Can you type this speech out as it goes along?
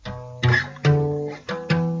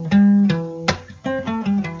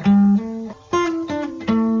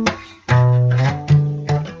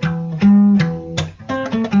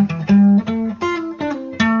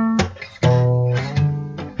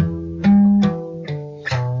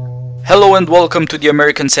Hello and welcome to the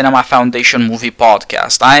American Cinema Foundation Movie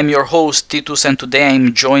Podcast. I am your host Titus, and today I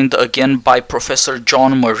am joined again by Professor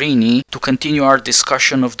John Marini to continue our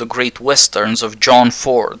discussion of the great westerns of John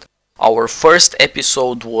Ford. Our first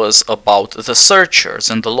episode was about The Searchers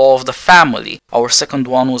and the Law of the Family. Our second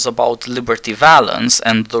one was about Liberty Valance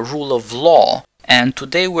and the Rule of Law. And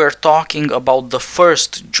today we're talking about the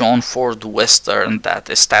first John Ford Western that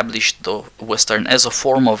established the Western as a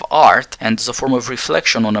form of art and as a form of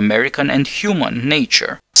reflection on American and human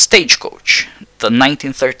nature. Stagecoach, the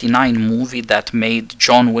 1939 movie that made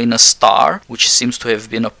John Wayne a star, which seems to have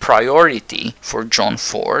been a priority for John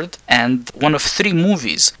Ford, and one of three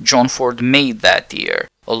movies John Ford made that year,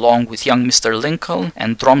 along with Young Mr. Lincoln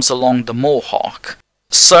and Drums Along the Mohawk.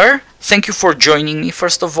 Sir, thank you for joining me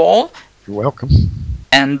first of all. You're welcome.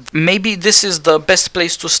 And maybe this is the best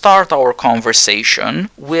place to start our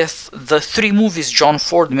conversation with the three movies John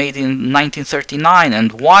Ford made in 1939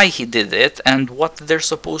 and why he did it and what they're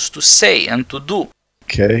supposed to say and to do.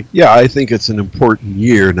 Okay. Yeah, I think it's an important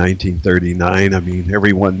year, 1939. I mean,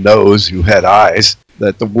 everyone knows who had eyes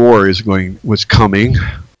that the war was coming.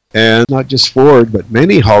 And not just Ford, but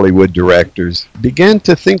many Hollywood directors began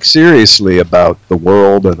to think seriously about the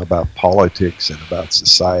world and about politics and about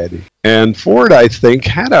society. And Ford, I think,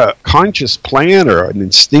 had a conscious plan or an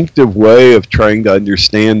instinctive way of trying to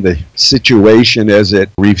understand the situation as it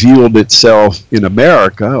revealed itself in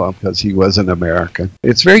America, because he was an American.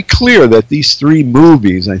 It's very clear that these three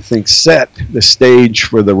movies, I think, set the stage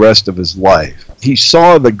for the rest of his life. He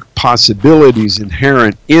saw the possibilities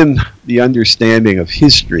inherent in the understanding of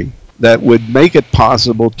history that would make it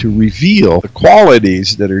possible to reveal the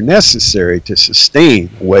qualities that are necessary to sustain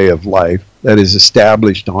a way of life that is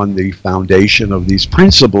established on the foundation of these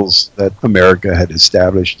principles that America had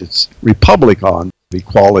established its republic on,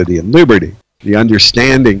 equality and liberty. The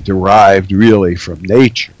understanding derived really from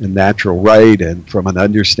nature and natural right and from an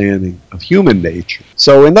understanding of human nature.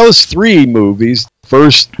 So in those three movies,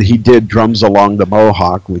 first he did Drums Along the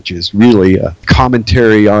Mohawk, which is really a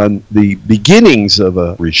commentary on the beginnings of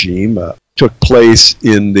a regime. Took place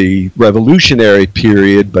in the revolutionary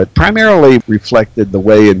period, but primarily reflected the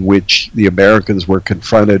way in which the Americans were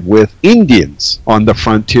confronted with Indians on the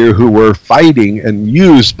frontier who were fighting and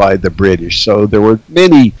used by the British. So there were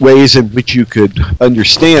many ways in which you could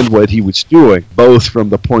understand what he was doing, both from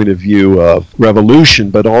the point of view of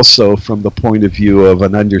revolution, but also from the point of view of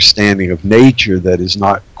an understanding of nature that is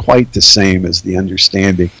not quite the same as the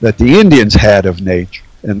understanding that the Indians had of nature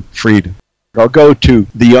and freedom. I'll go to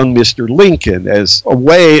the Young Mr. Lincoln as a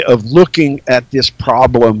way of looking at this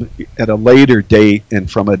problem at a later date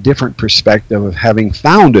and from a different perspective of having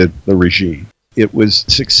founded the regime. It was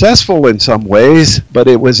successful in some ways, but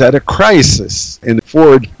it was at a crisis, and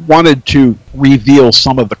Ford wanted to reveal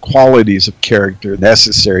some of the qualities of character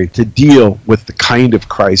necessary to deal with the kind of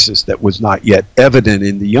crisis that was not yet evident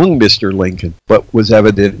in the young Mr. Lincoln, but was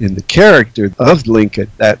evident in the character of Lincoln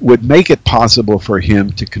that would make it possible for him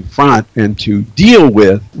to confront and to deal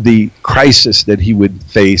with the crisis that he would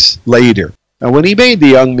face later. Now, when he made the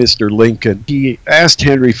young Mr. Lincoln, he asked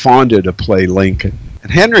Henry Fonda to play Lincoln.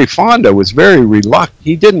 And Henry Fonda was very reluctant.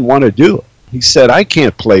 He didn't want to do it. He said, I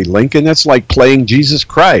can't play Lincoln. That's like playing Jesus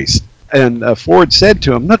Christ. And Ford said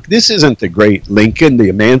to him, look, this isn't the great Lincoln, the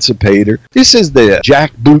emancipator. This is the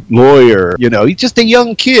jackboot lawyer. He's just a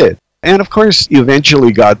young kid. And of course, he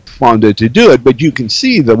eventually got Fonda to do it. But you can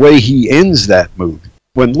see the way he ends that movie.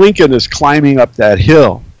 When Lincoln is climbing up that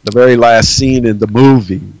hill, the very last scene in the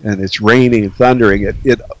movie, and it's raining and thundering,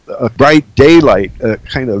 a bright daylight,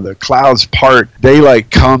 kind of the clouds part, daylight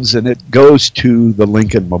comes and it goes to the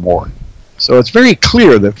Lincoln Memorial. So it's very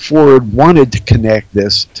clear that Ford wanted to connect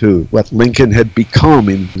this to what Lincoln had become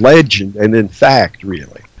in legend and in fact,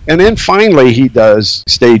 really. And then finally he does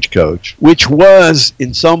Stagecoach, which was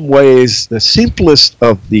in some ways the simplest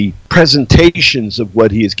of the presentations of what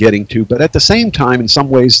he is getting to, but at the same time in some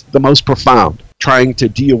ways the most profound, trying to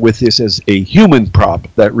deal with this as a human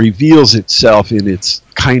problem that reveals itself in its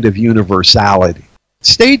kind of universality.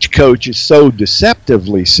 Stagecoach is so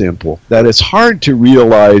deceptively simple that it's hard to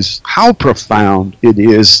realize how profound it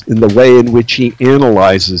is in the way in which he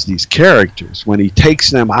analyzes these characters when he takes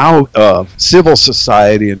them out of civil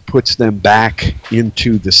society and puts them back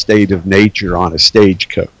into the state of nature on a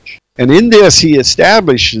stagecoach. And in this, he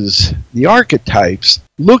establishes the archetypes,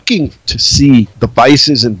 looking to see the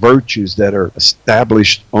vices and virtues that are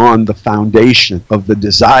established on the foundation of the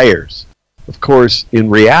desires. Of course, in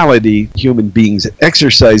reality, human beings that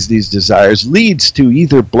exercise these desires leads to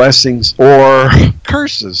either blessings or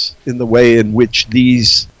curses in the way in which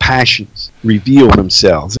these passions reveal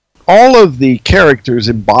themselves. all of the characters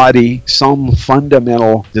embody some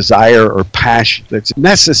fundamental desire or passion that's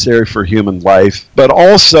necessary for human life, but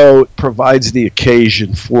also provides the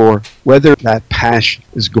occasion for whether that passion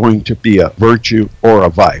is going to be a virtue or a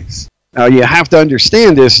vice. Now, you have to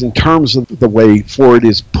understand this in terms of the way Ford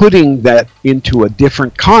is putting that into a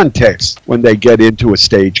different context when they get into a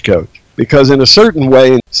stagecoach. Because in a certain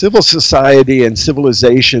way, civil society and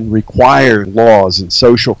civilization require laws and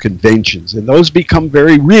social conventions, and those become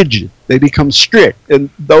very rigid. They become strict, and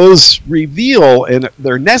those reveal, and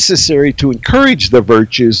they're necessary to encourage the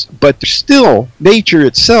virtues, but still, nature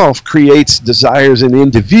itself creates desires in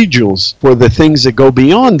individuals for the things that go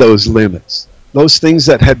beyond those limits. Those things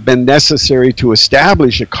that had been necessary to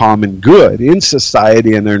establish a common good in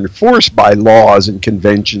society and are enforced by laws and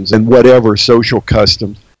conventions and whatever social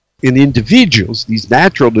customs. In individuals, these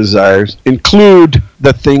natural desires include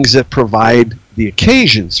the things that provide the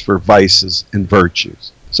occasions for vices and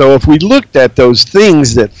virtues. So if we looked at those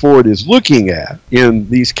things that Ford is looking at in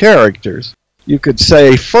these characters, you could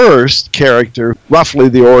say first character, roughly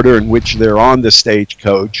the order in which they're on the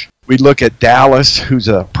stagecoach. We look at Dallas, who's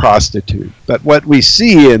a prostitute. But what we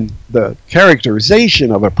see in the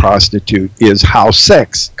characterization of a prostitute is how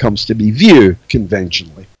sex comes to be viewed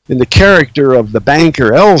conventionally. In the character of the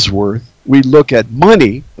banker Ellsworth, we look at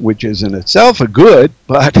money, which is in itself a good,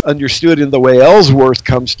 but understood in the way Ellsworth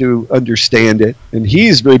comes to understand it. And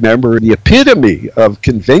he's, remember, the epitome of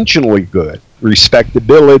conventionally good.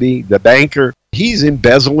 Respectability, the banker, he's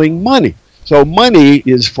embezzling money. So money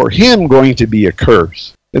is for him going to be a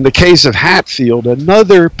curse. In the case of Hatfield,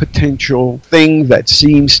 another potential thing that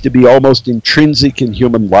seems to be almost intrinsic in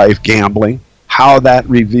human life, gambling, how that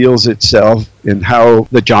reveals itself in how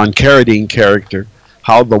the John Carradine character,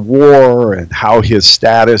 how the war and how his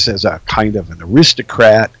status as a kind of an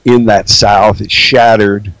aristocrat in that South is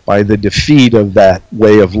shattered by the defeat of that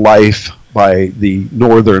way of life by the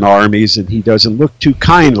Northern armies, and he doesn't look too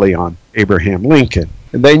kindly on Abraham Lincoln.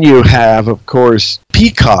 And then you have, of course,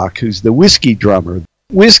 Peacock, who's the whiskey drummer.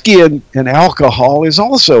 Whiskey and alcohol is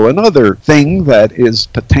also another thing that is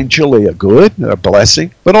potentially a good, a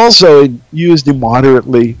blessing, but also used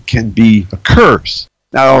immoderately can be a curse.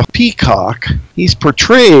 Now, Peacock, he's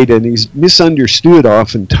portrayed and he's misunderstood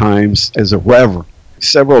oftentimes as a reverend.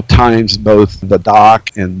 Several times both the Doc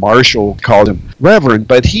and Marshall called him reverend,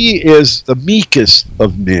 but he is the meekest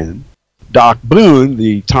of men. Doc Boone,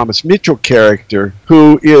 the Thomas Mitchell character,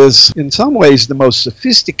 who is in some ways the most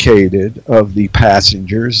sophisticated of the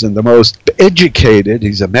passengers and the most educated,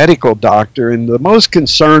 he's a medical doctor, and the most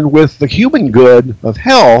concerned with the human good of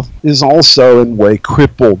health, is also in a way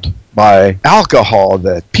crippled by alcohol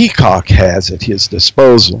that Peacock has at his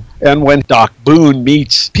disposal. And when Doc Boone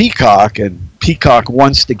meets Peacock and Peacock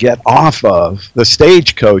wants to get off of the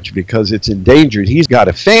stagecoach because it's endangered, he's got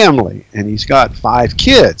a family and he's got 5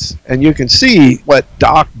 kids. And you can see what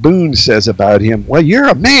Doc Boone says about him. Well, you're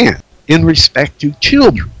a man in respect to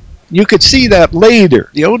children. You could see that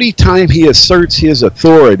later. The only time he asserts his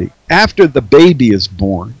authority after the baby is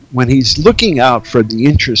born, when he's looking out for the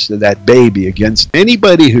interest of that baby against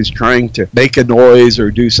anybody who's trying to make a noise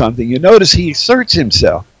or do something. You notice he asserts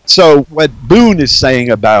himself. So what Boone is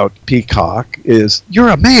saying about Peacock is, you're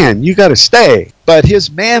a man, you got to stay. But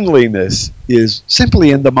his manliness is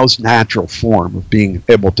simply in the most natural form of being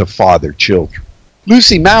able to father children.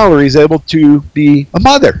 Lucy Mallory is able to be a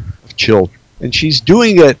mother of children, and she's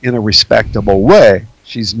doing it in a respectable way.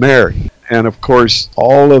 She's married. And of course,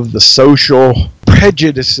 all of the social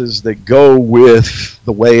prejudices that go with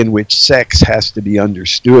the way in which sex has to be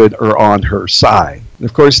understood are on her side. And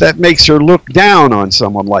of course, that makes her look down on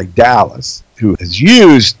someone like Dallas, who has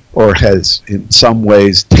used or has in some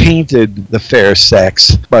ways tainted the fair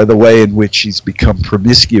sex by the way in which she's become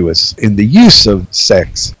promiscuous in the use of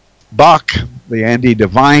sex. Buck, the Andy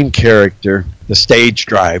Devine character, the stage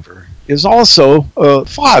driver, is also a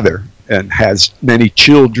father and has many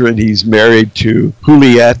children. He's married to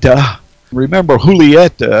Julieta. Remember,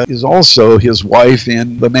 Julieta is also his wife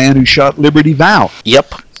in The Man Who Shot Liberty Valance.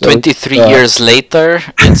 Yep. 23 years later,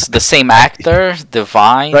 it's the same actor,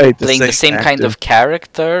 Devine, right, playing the same kind of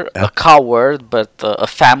character, a coward, but a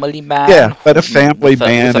family man. Yeah, but a family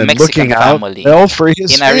man with a and Mexican looking out family well for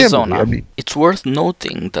his in family. Arizona. I mean, it's worth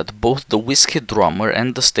noting that both the whiskey drummer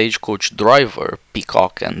and the stagecoach driver,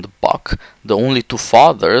 Peacock and Buck, the only 2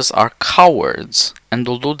 fathers, are cowards. And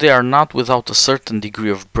although they are not without a certain degree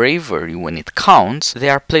of bravery when it counts, they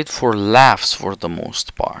are played for laughs for the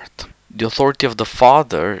most part. The authority of the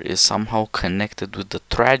father is somehow connected with the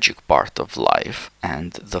tragic part of life,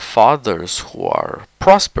 and the fathers who are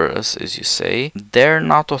prosperous, as you say, they're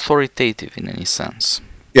not authoritative in any sense.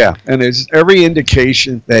 Yeah, and there's every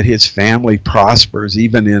indication that his family prospers.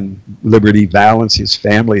 Even in Liberty Valance, his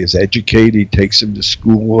family is educated, he takes them to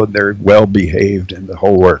school, and they're well behaved and the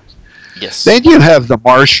whole works. Yes. Then you have the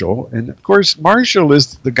Marshal, and of course, Marshal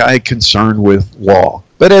is the guy concerned with law.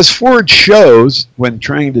 But as Ford shows when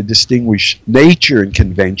trying to distinguish nature and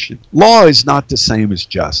convention, law is not the same as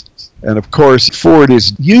justice. And of course, Ford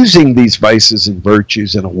is using these vices and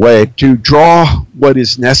virtues in a way to draw what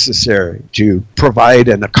is necessary to provide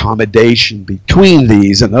an accommodation between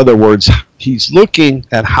these. In other words, he's looking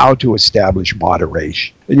at how to establish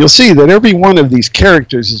moderation. And you'll see that every one of these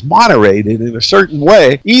characters is moderated in a certain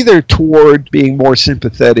way, either toward being more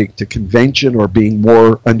sympathetic to convention or being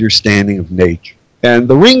more understanding of nature. And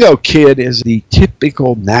the Ringo Kid is the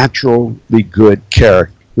typical naturally good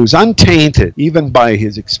character who's untainted even by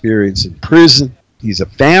his experience in prison. He's a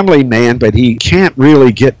family man, but he can't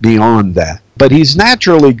really get beyond that. But he's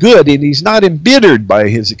naturally good, and he's not embittered by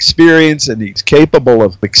his experience, and he's capable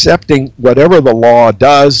of accepting whatever the law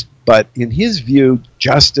does. But in his view,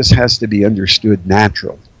 justice has to be understood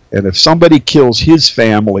naturally. And if somebody kills his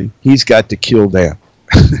family, he's got to kill them.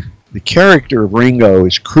 The character of Ringo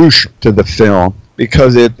is crucial to the film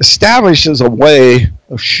because it establishes a way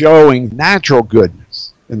of showing natural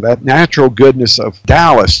goodness. And that natural goodness of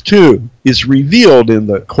Dallas, too, is revealed in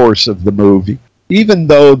the course of the movie. Even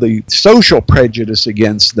though the social prejudice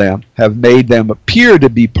against them have made them appear to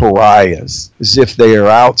be pariahs, as if they are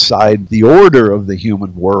outside the order of the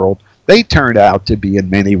human world, they turned out to be in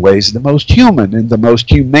many ways the most human and the most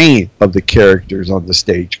humane of the characters on the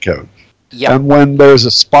Stagecoach. Yep. And when there's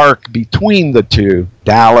a spark between the two,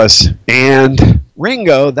 Dallas and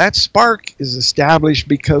Ringo, that spark is established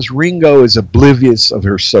because Ringo is oblivious of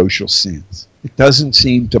her social sins. It doesn't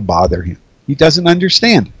seem to bother him. He doesn't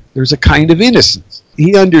understand it. There's a kind of innocence.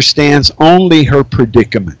 He understands only her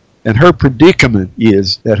predicament. And her predicament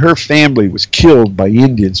is that her family was killed by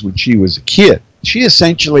Indians when she was a kid. She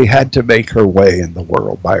essentially had to make her way in the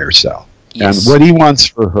world by herself. Yes. And what he wants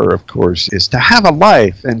for her, of course, is to have a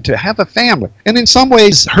life and to have a family. And in some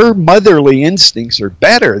ways, her motherly instincts are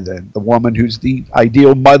better than the woman who's the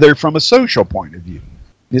ideal mother from a social point of view.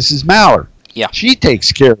 Mrs. Mallory. Yeah. She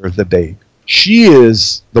takes care of the baby. She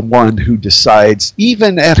is the one who decides,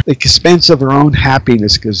 even at the expense of her own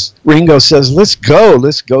happiness, because Ringo says, let's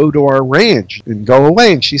go to our ranch and go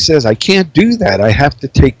away. And she says, I can't do that. I have to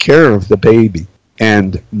take care of the baby.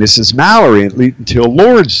 And Mrs. Mallory, until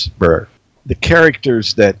Lordsburg, the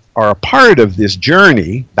characters that are a part of this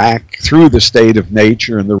journey back through the state of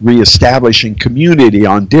nature and the reestablishing community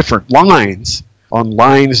on different lines, on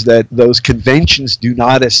lines that those conventions do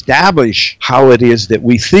not establish how it is that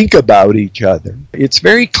we think about each other. It's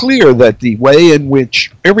very clear that the way in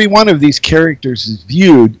which every one of these characters is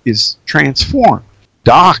viewed is transformed.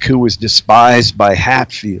 Doc, who was despised by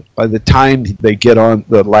Hatfield, by the time they get on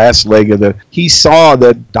the last leg of he saw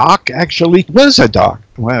that Doc actually was a Doc.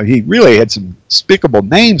 Well, he really had some despicable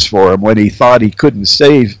names for him when he thought he couldn't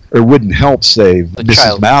save or wouldn't help save The Mrs.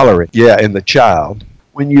 child. Mallory. Yeah, and the child.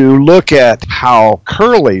 When you look at how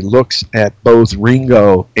Curly looks at both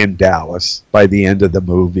Ringo and Dallas by the end of the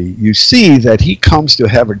movie, you see that he comes to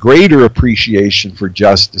have a greater appreciation for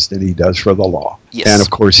justice than he does for the law. Yes. And of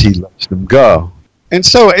course, he lets them go. And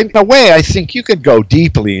so, in a way, I think you could go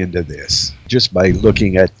deeply into this just by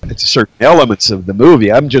looking at certain elements of the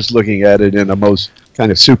movie. I'm just looking at it in a most kind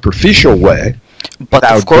of superficial way. But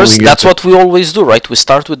of without course, going that's into- what we always do, right? We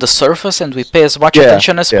start with the surface and we pay as much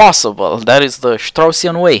attention as possible. That is the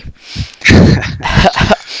Straussian way.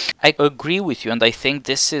 I agree with you, and I think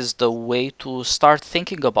this is the way to start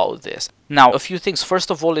thinking about this. Now, a few things. First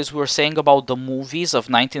of all, as we were saying about the movies of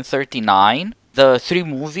 1939, the three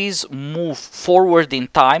movies move forward in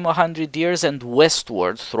time 100 years and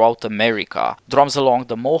westward throughout America. Drums Along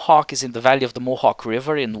the Mohawk is in the valley of the Mohawk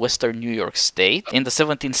River in western New York State in the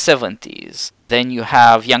 1770s. Then you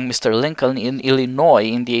have Young Mr. Lincoln in Illinois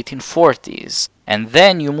in the 1840s. And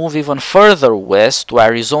then you move even further west to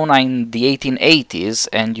Arizona in the 1880s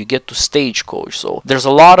and you get to Stagecoach. So there's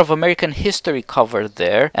a lot of American history covered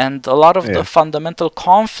there and a lot of the fundamental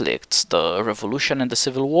conflicts, the Revolution and the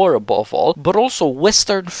Civil War above all, but also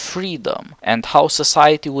Western freedom and how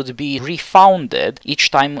society would be refounded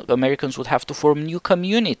each time Americans would have to form new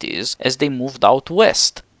communities as they moved out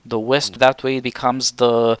west. The West that way becomes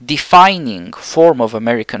the defining form of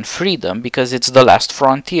American freedom because it's the last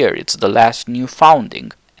frontier, it's the last new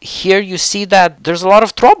founding. here you see that there's a lot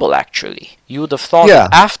of trouble, actually. You would have thought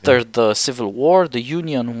that after the Civil War, the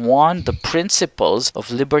Union won, the principles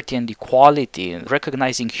of liberty and equality and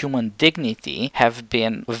recognizing human dignity have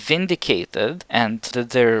been vindicated, and that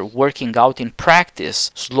they're working out in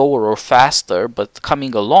practice, slower or faster, but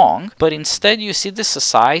coming along. But instead you see this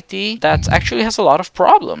society that actually has a lot of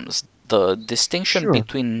problems. The distinction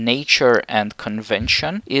between nature and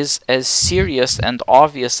convention is as serious and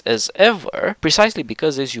obvious as ever, precisely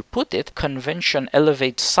because, as you put it, convention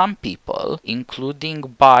elevates some people, including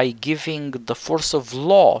by giving the force of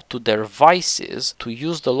law to their vices, to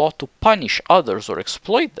use the law to punish others or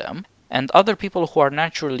exploit them. And other people who are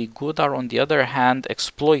naturally good are, on the other hand,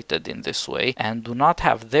 exploited in this way and do not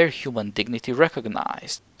have their human dignity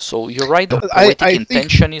recognized. So you're right, the poetic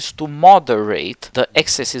intention is to moderate the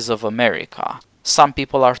excesses of America. Some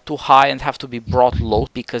people are too high and have to be brought low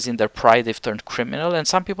because in their pride they've turned criminal, and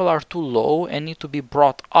some people are too low and need to be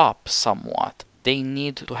brought up somewhat. They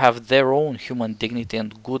need to have their own human dignity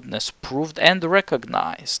and goodness proved and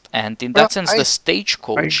recognized. And in that sense, the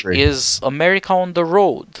stagecoach is America on the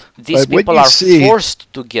road. These people are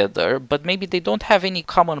forced together, but maybe they don't have any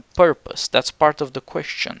common purpose. That's part of the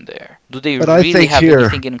question there. Do they really have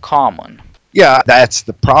anything in common? Yeah, that's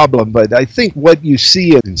the problem. But I think what you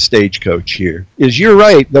see in Stagecoach here is, you're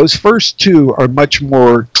right, those first two are much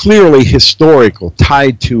more clearly historical,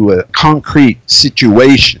 tied to a concrete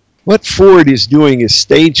situation. What Ford is doing as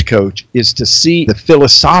Stagecoach is to see the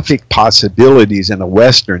philosophic possibilities in a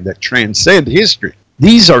Western that transcend history.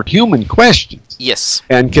 These are human questions. Yes.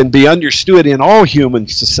 And can be understood in all human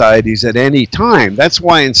societies at any time. That's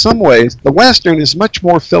why, in some ways, the Western is much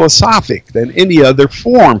more philosophic than any other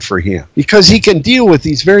form for him, because he can deal with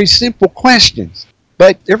these very simple questions.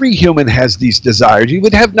 But every human has these desires. You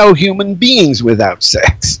would have no human beings without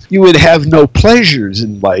sex. You would have no pleasures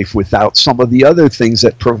in life without some of the other things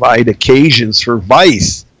that provide occasions for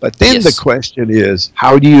vice. But then the question is,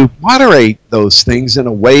 how do you moderate those things in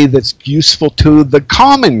a way that's useful to the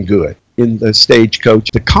common good? In the Stagecoach,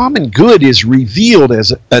 the common good is revealed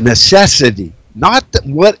as a necessity, not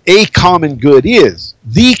what a common good is,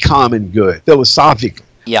 the common good, philosophically.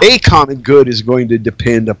 Yeah. A common good is going to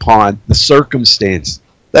depend upon the circumstance.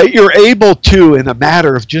 That you're able to, in a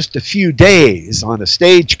matter of just a few days on a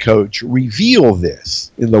Stagecoach, reveal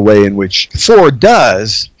this in the way in which Ford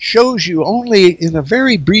does, shows you only in a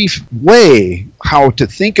very brief way how to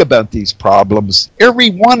think about these problems. Every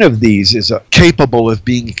one of these is capable of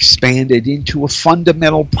being expanded into a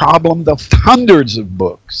fundamental problem of hundreds of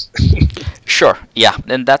books. Sure, yeah,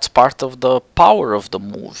 and that's part of the power of the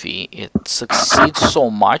movie. It succeeds so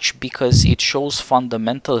much because it shows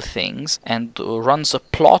fundamental things and runs a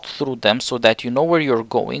plot through them so that you know where you're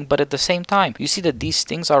going, but at the same time, you see that these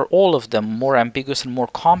things are all of them more ambiguous and more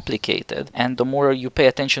complicated, and the more you pay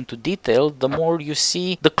attention to detail, the more you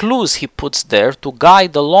see the clues he puts there to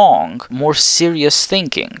guide along more serious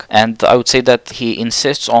thinking. And I would say that he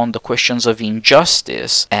insists on the questions of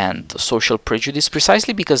injustice and social prejudice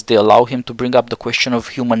precisely because they allow him to bring up the question of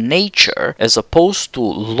human nature as opposed to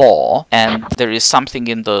law, and there is something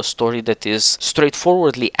in the story that is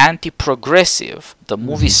straightforwardly anti-progressive. The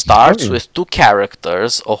movie starts with two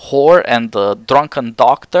characters, a whore and a drunken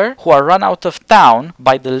doctor, who are run out of town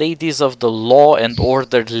by the ladies of the Law and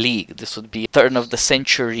Order League. This would be turn of the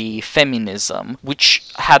century feminism, which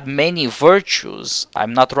had many virtues.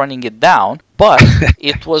 I'm not running it down, but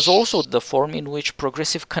it was also the form in which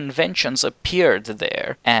progressive conventions appeared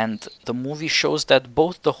there. And the movie shows that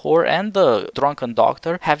both the whore and the drunken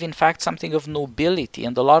doctor have in fact something of nobility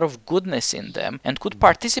and a lot of goodness in them, and could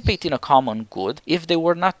participate in a common good if they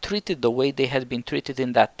were not treated the way they had been treated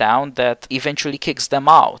in that town that eventually kicks them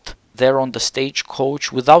out. They're on the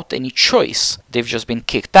Stagecoach without any choice. They've just been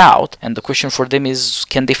kicked out, and the question for them is,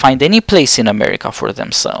 can they find any place in America for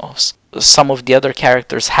themselves? Some of the other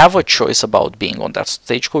characters have a choice about being on that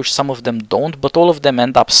Stagecoach, some of them don't, but all of them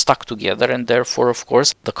end up stuck together, and therefore, of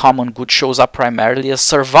course, the common good shows up primarily as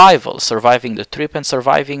survival, surviving the trip and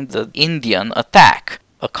surviving the Indian attack.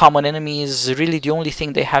 A common enemy is really the only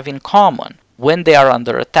thing they have in common. When they are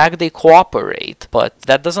under attack, they cooperate, but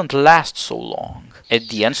that doesn't last so long. At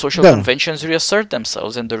the end, social conventions reassert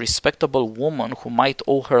themselves, and the respectable woman who might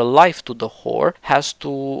owe her life to the whore has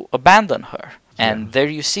to abandon her. And there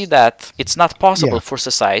you see that it's not possible for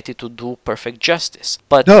society to do perfect justice.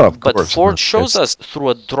 But Ford shows us through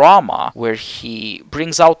a drama where he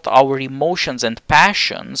brings out our emotions and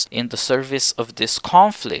passions in the service of this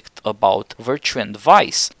conflict about virtue and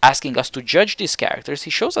vice, asking us to judge these characters. He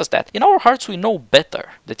shows us that in our hearts we know better,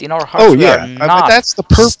 that in our hearts we are not that's the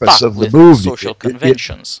purpose stuck of the with movie. social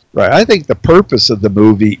conventions. Right. I think the purpose of the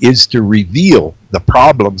movie is to reveal the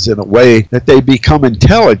problems in a way that they become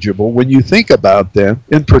intelligible when you think about them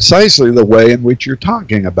in precisely the way in which you're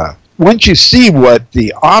talking about. Once you see what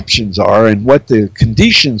the options are and what the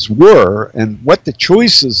conditions were and what the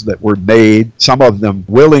choices that were made, some of them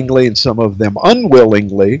willingly and some of them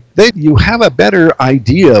unwillingly, then you have a better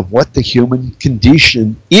idea of what the human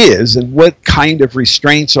condition is and what kind of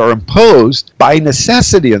restraints are imposed by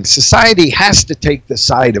necessity. And society has to take the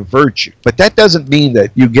side of virtue. But that doesn't mean that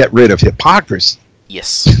you get rid of hypocrisy.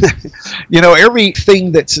 Yes.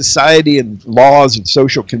 Everything that society and laws and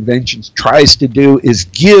social conventions tries to do is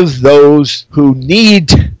give those who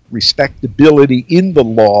need respectability in the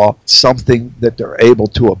law something that they're able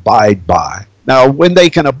to abide by. Now, when they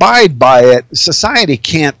can abide by it, society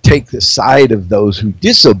can't take the side of those who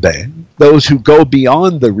disobey, those who go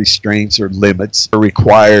beyond the restraints or limits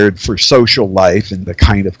required for social life and the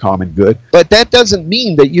kind of common good. But that doesn't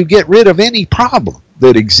mean that you get rid of any problem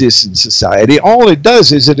that exists in society. All it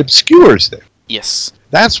does is it obscures them. Yes.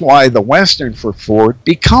 That's why the Western for Ford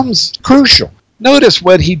becomes crucial. Notice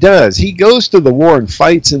what he does. He goes to the war and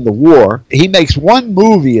fights in the war. He makes one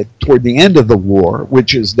movie toward the end of the war,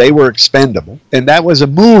 which is They Were Expendable. And that was a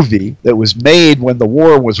movie that was made when the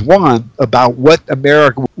war was won about what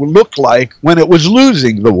America would look like when it was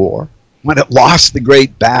losing the war, when it lost the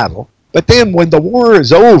great battle. But then when the war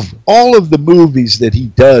is over, all of the movies that he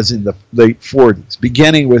does in the late 40s,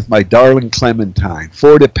 beginning with My Darling Clementine,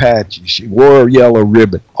 Fort Apache, She Wore a Yellow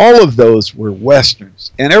Ribbon, all of those were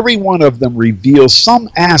Westerns. And every one of them reveals some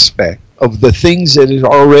aspect of the things that is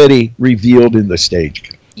already revealed in the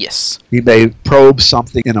Stagecoach. Yes. He may probe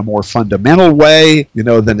something in a more fundamental way,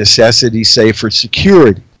 the necessity, say, for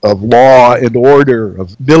security, of law and order,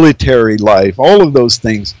 of military life, all of those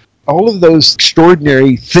things. All of those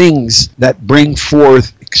extraordinary things that bring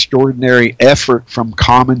forth extraordinary effort from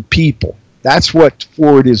common people. That's what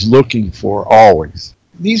Ford is looking for always.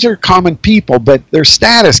 These are common people, but their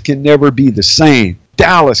status can never be the same.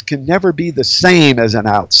 Dallas can never be the same as an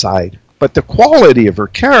outsider. But the quality of her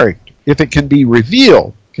character, if it can be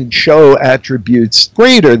revealed, can show attributes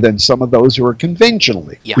greater than some of those who are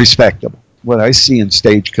conventionally respectable. What I see in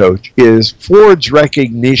Stagecoach is Ford's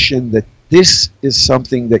recognition that this is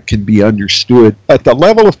something that can be understood at the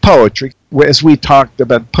level of poetry. As we talked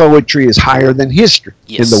about, poetry is higher than history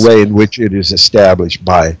in the way in which it is established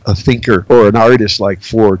by a thinker or an artist like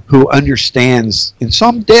Ford who understands in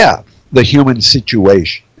some depth the human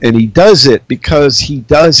situation. And he does it because he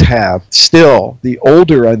does have still the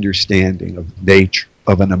older understanding of nature,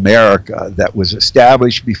 of an America that was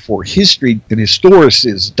established before history and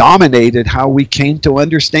historicists dominated how we came to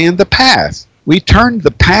understand the past. We turned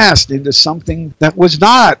the past into something that was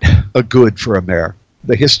not a good for America.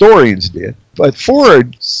 The historians did. But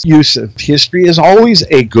Ford's use of history is always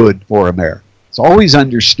a good for America. It's always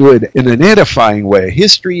understood in an edifying way.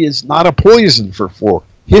 History is not a poison for Ford.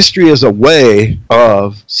 History is a way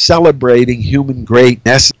of celebrating human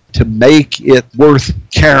greatness to make it worth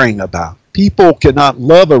caring about. People cannot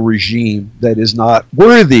love a regime that is not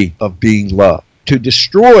worthy of being loved. To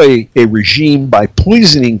destroy a regime by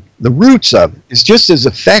poisoning the roots of it is just as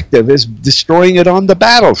effective as destroying it on the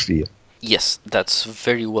battlefield. Yes, that's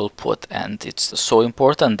very well put, and it's so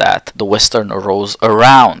important that the Western arose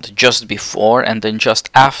around just before and then just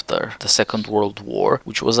after the Second World War,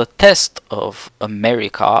 which was a test of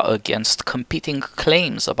America against competing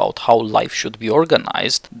claims about how life should be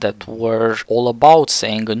organized that were all about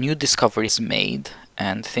saying a new discovery is made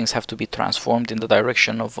and things have to be transformed in the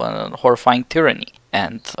direction of a horrifying tyranny.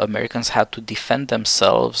 And Americans had to defend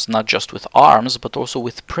themselves not just with arms, but also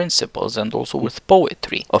with principles and also with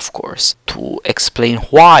poetry, of course, to explain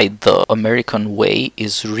why the American way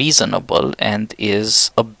is reasonable and is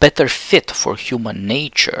a better fit for human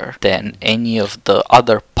nature than any of the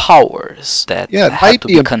other powers that had to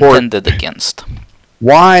be contended against.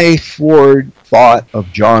 Why Ford thought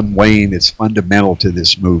of John Wayne is fundamental to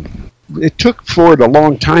this movie. It took Ford a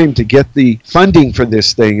long time to get the funding for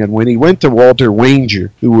this thing, and when he went to Walter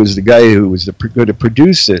Wanger, who was the guy who was going to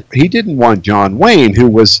produce it, he didn't want John Wayne, who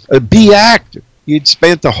was a B actor. He'd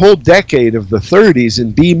spent the whole decade of the 30s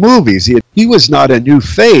in B movies. He was not a new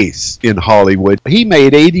face in Hollywood. He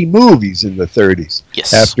made 80 movies in the 30s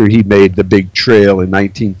after he made The Big Trail in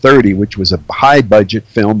 1930, which was a high-budget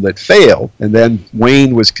film that failed, and then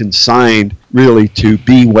Wayne was consigned really to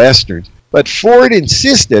B westerns. But Ford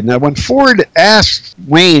insisted. Now, when Ford asked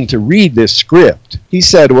Wayne to read this script, he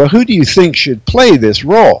said, well, who do you think should play this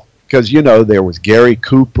role? Because, there was Gary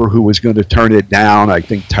Cooper who was going to turn it down. I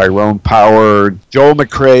think Tyrone Power, Joel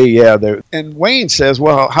McRae, and Wayne says,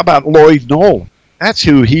 well, how about Lloyd Nolan? That's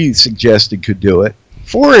who he suggested could do it.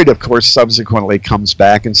 Ford, of course, subsequently comes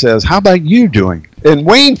back and says, how about you doing it? And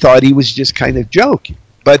Wayne thought he was just kind of joking.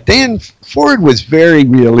 But then Ford was very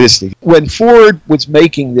realistic. When Ford was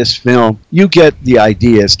making this film, you get the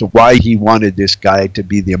idea as to why he wanted this guy to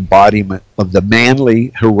be the embodiment of the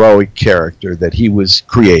manly, heroic character that he was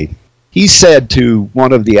creating. He said to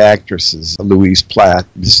one of the actresses, Louise Platt,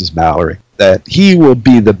 Mrs. Mallory, that he will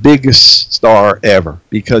be the biggest star ever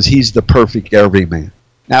because he's the perfect everyman.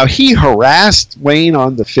 Now, he harassed Wayne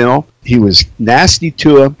on the film. He was nasty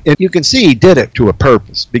to him. And you can see he did it to a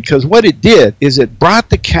purpose, because what it did is it brought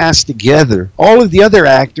the cast together. All of the other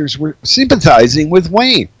actors were sympathizing with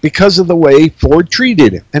Wayne because of the way Ford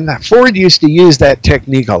treated him. And Ford used to use that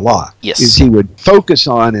technique a lot. Yes. Is he would focus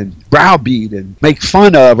on and browbeat and make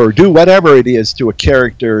fun of or do whatever it is to a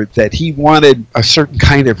character that he wanted a certain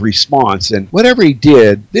kind of response. And whatever he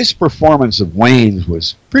did, this performance of Wayne's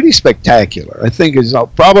was pretty spectacular. I think is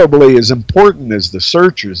probably as important as The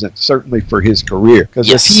Searchers, and certainly for his career. Because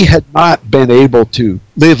Yes. if he had not been able to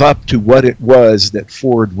live up to what it was that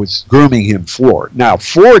Ford was grooming him for. Now,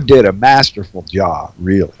 Ford did a masterful job,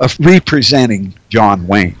 really, of representing John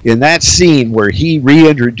Wayne. In that scene where he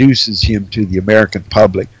reintroduces him to the American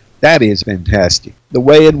public, that is fantastic. The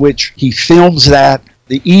way in which he films that,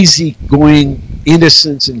 the easygoing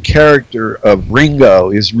innocence and character of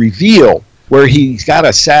Ringo is revealed, where he's got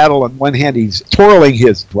a saddle on one hand, he's twirling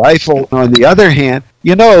his rifle on the other hand.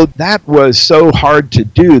 You know, that was so hard to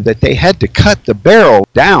do that they had to cut the barrel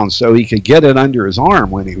down so he could get it under his arm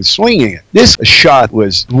when he was swinging it. This shot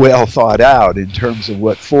was well thought out in terms of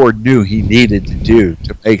what Ford knew he needed to do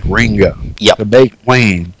to make Ringo, Yep. to make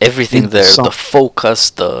Wayne. Everything into there, the something. focus,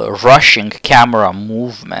 the rushing camera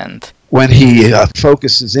movement. When he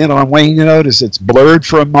focuses in on Wayne, you notice it's blurred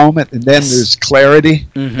for a moment, and then there's clarity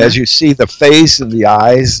as you see the face and the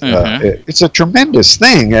eyes. It's a tremendous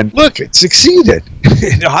thing, and look, it succeeded.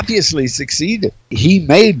 It obviously succeeded. He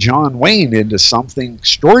made John Wayne into something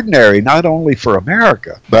extraordinary, not only for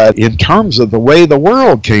America, but in terms of the way the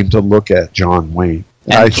world came to look at John Wayne.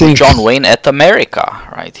 And I think John Wayne at America,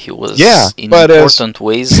 right? He was, in but important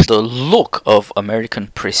ways, the look of American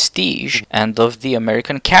prestige and of the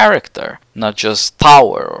American character. Not just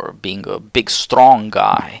power or being a big, strong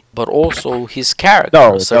guy, but also his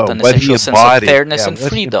character, a certain what he essential sense of embodied, fairness and what he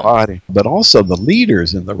freedom. embodied. But also the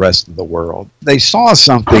leaders in the rest of the world. They saw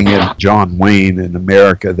something in John Wayne in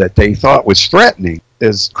America that they thought was threatening.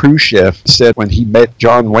 As Khrushchev said when he met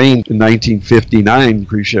John Wayne in 1959,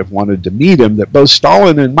 Khrushchev wanted to meet him, that both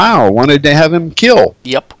Stalin and Mao wanted to have him killed.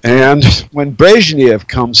 Yep. And when Brezhnev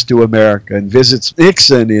comes to America and visits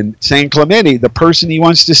Nixon in San Clemente, the person he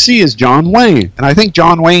wants to see is John Wayne. And I think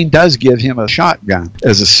John Wayne does give him a shotgun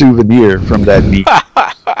as a souvenir from that meeting.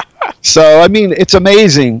 So, I mean, it's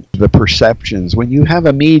amazing, the perceptions. When you have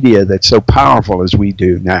a media that's so powerful as we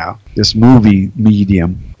do now, this movie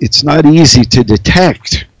medium, it's not easy to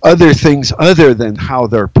detect other things other than how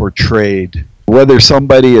they're portrayed. Whether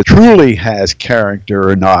somebody truly has character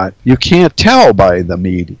or not, you can't tell by the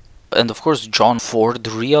media. And of course, John Ford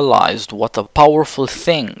realized what a powerful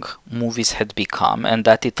thing movies had become, and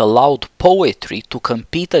that it allowed poetry to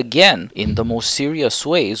compete again in the most serious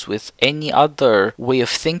ways with any other way of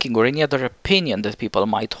thinking or any other opinion that people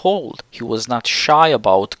might hold. He was not shy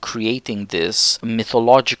about creating this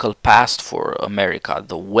mythological past for America,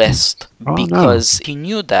 the West, because he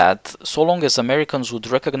knew that so long as Americans would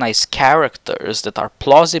recognize characters that are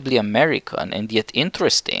plausibly American and yet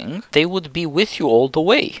interesting, they would be with you all the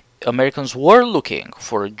way. Americans were looking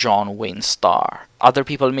for a John Wayne star. Other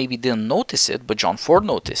people maybe didn't notice it, but John Ford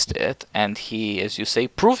noticed it, and he, as you say,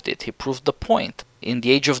 proved it. He proved the point. In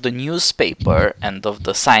the age of the newspaper and of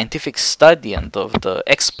the scientific study and of the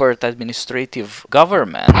expert administrative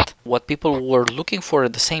government, what people were looking for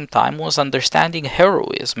at the same time was understanding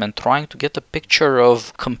heroism and trying to get a picture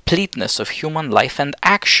of completeness of human life and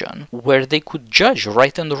action, where they could judge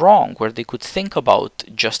right and wrong, where they could think about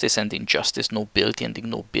justice and injustice, nobility and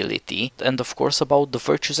ignobility, and of course about the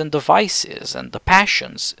virtues and the vices and the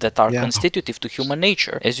passions that are constitutive to human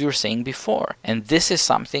nature, as you were saying before. And this is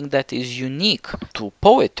something that is unique to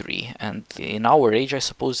poetry, and in our age I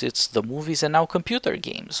suppose it's the movies and now computer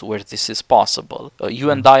games where this is possible.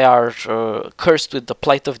 You and I are cursed with the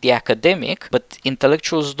plight of the academic, but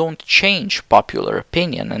intellectuals don't change popular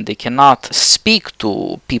opinion, and they cannot speak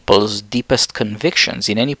to people's deepest convictions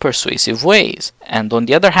in any persuasive ways. And on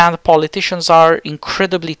the other hand, politicians are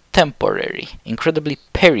incredibly temporary, incredibly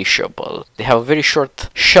perishable. They have a very short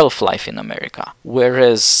shelf life in America.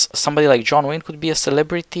 Whereas somebody like John Wayne could be a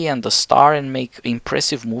celebrity and a star and make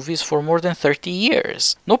impressive movies for more than 30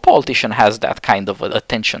 years. No politician has that kind of an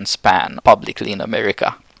attention span publicly in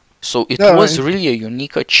America. So it No, was really a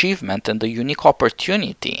unique achievement and a unique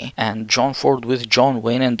opportunity. And John Ford with John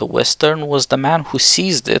Wayne and the Western was the man who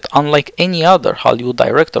seized it, unlike any other Hollywood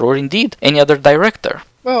director, or indeed any other director.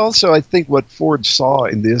 well, also, I think what Ford saw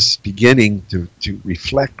in this beginning to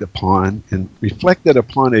reflect upon, and reflected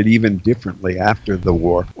upon it even differently after the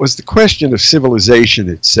war, was the question of civilization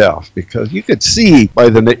itself. Because you could see by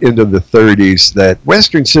the end of the 30s that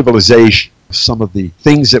Western civilization, some of the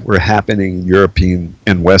things that were happening in European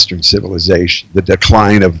and Western civilization, the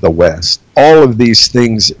decline of the West, all of these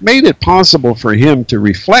things made it possible for him to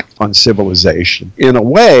reflect on civilization in a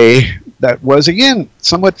way that was, again,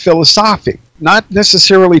 somewhat philosophic. Not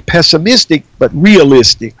necessarily pessimistic, but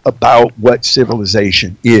realistic about what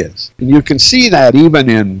civilization is. And you can see that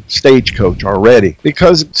even in Stagecoach already,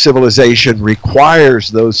 because civilization requires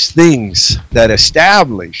those things that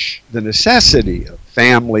establish the necessity of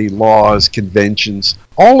family, laws, conventions.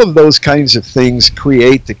 All of those kinds of things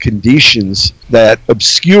create the conditions that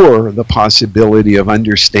obscure the possibility of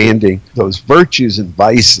understanding those virtues and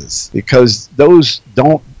vices, because those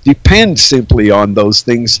don't depend simply on those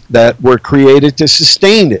things that were created to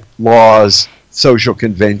sustain it, laws, social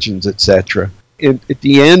conventions, etc. At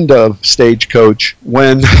the end of Stagecoach,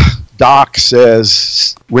 when Doc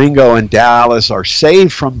says Ringo and Dallas are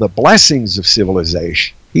saved from the blessings of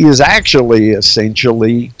civilization, he is actually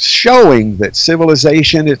essentially showing that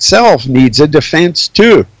civilization itself needs a defense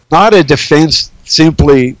too, not a defense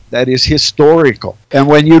simply that is historical. And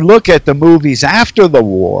when you look at the movies after the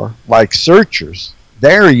war, like Searchers,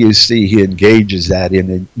 there you see he engages that in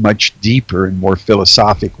a much deeper and more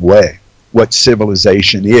philosophic way, what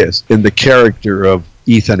civilization is, in the character of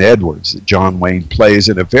Ethan Edwards that John Wayne plays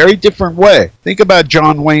in a very different way. Think about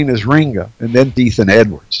John Wayne as Ringo, and then Ethan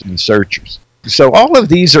Edwards in Searchers. So all of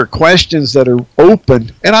these are questions that are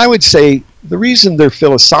open, and I would say the reason they're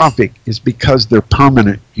philosophic is because they're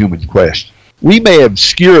permanent human questions. We may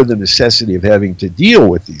obscure the necessity of having to deal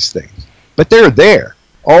with these things, but they're there.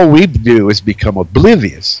 All we do is become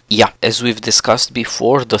oblivious. Yeah, as we've discussed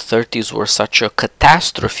before, the 30s were such a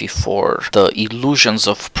catastrophe for the illusions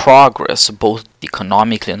of progress, both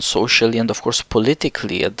economically and socially, and of course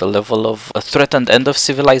politically, at the level of a threatened end of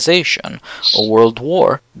civilization, a world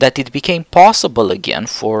war, that it became possible again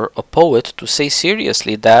for a poet to say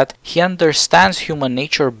seriously that he understands human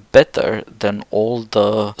nature better than all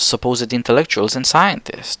the supposed intellectuals and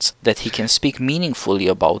scientists, that he can speak meaningfully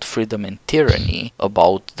about freedom and tyranny,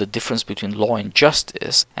 about the difference between law and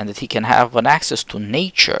justice, and that he can have an access to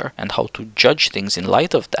nature and how to judge things in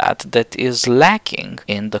light of that is lacking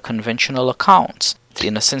in the conventional accounts.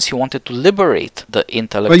 In a sense, he wanted to liberate the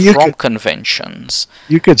intellect from conventions.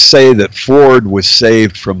 You could say that Ford was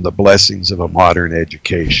saved from the blessings of a modern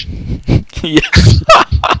education. Yes,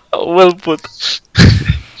 well put.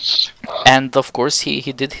 And of course, he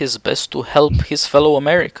did his best to help his fellow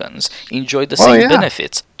Americans enjoy the same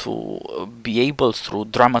benefits, to be able, through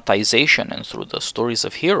dramatization and through the stories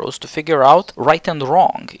of heroes, to figure out right and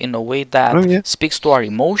wrong in a way that speaks to our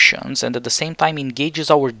emotions and at the same time engages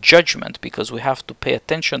our judgment, because we have to pay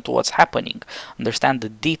attention to what's happening, understand the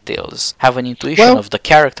details, have an intuition of the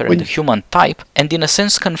character and the human type, and in a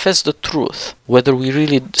sense confess the truth, whether we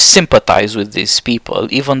really sympathize with these people,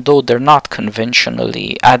 even though they're not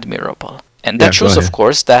conventionally admirable. And that shows, of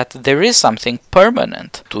course, that there is something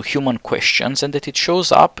permanent to human questions and that it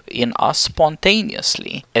shows up in us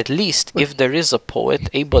spontaneously, at least if there is a poet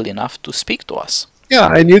able enough to speak to us.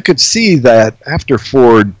 Yeah, and you could see that after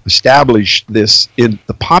Ford established this in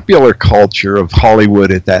the popular culture of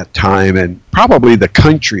Hollywood at that time, and probably the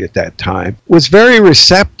country at that time, was very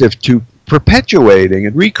receptive to perpetuating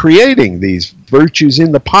and recreating these virtues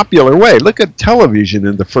in the popular way. Look at television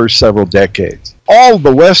in the first several decades. All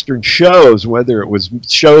the Western shows, whether it was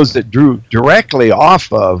shows that drew directly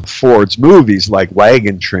off of Ford's movies like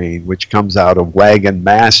Wagon Train, which comes out of Wagon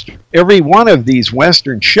Master, every one of these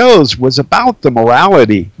Western shows was about the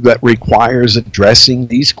morality that requires addressing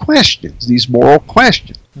these questions, these moral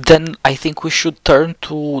questions. Then I think we should turn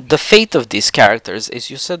to the fate of these characters. As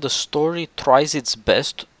you said, the story tries its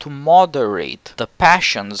best to moderate the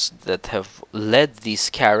passions that have led these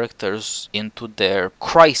characters into their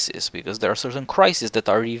crisis, because there are certain crises that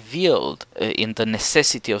are revealed in the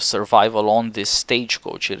necessity of survival on this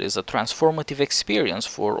stagecoach. It is a transformative experience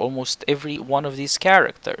for almost every one of these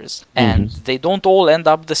characters, and they don't all end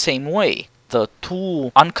up the same way. The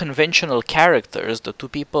two unconventional characters, the two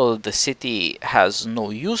people the city has no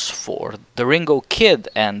use for, the Ringo Kid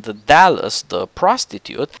and the Dallas, the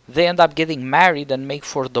prostitute, they end up getting married and make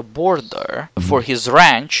for the border, for his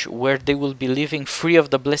ranch, where they will be living free of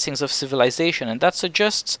the blessings of civilization. And that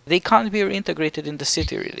suggests they can't be reintegrated in the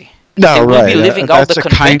city, really. They No, will be right. living out the That's a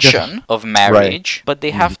kind of convention of right. marriage, but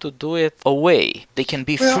they have to do it away. They can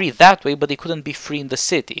be Well, free that way, but they couldn't be free in the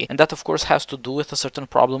city. And that, of course, has to do with a certain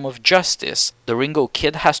problem of justice. The Ringo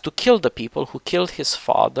Kid has to kill the people who killed his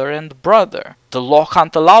father and brother. The law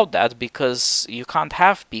can't allow that because you can't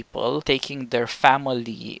have people taking their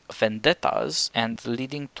family vendettas and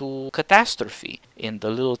leading to catastrophe. In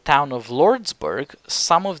the little town of Lordsburg,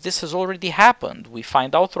 some of this has already happened. We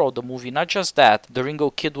find out throughout the movie not just that the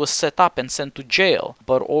Ringo Kid was set up and sent to jail,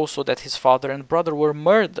 but also that his father and brother were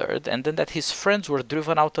murdered, and then that his friends were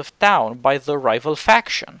driven out of town by the rival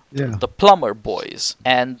faction, yeah. the Plumber Boys.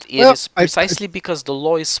 And it Well, is precisely because the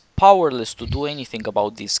law is powerless to do anything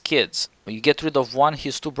about these kids. When you get rid of one,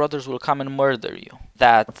 his two brothers will come and murder you.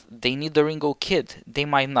 That they need the Ringo Kid. They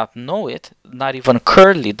might not know it. Not even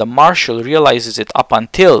Curly, the marshal, realizes it up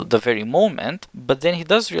until the very moment. But then he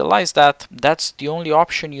does realize that that's the only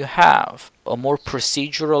option you have. A more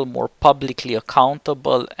procedural, more publicly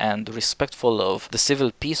accountable, and respectful of the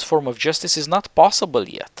civil peace form of justice is not possible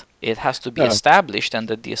yet. It has to be established, and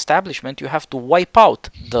at the establishment you have to wipe out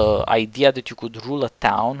the idea that you could rule a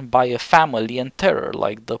town by a family and terror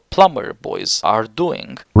like the Plumber Boys are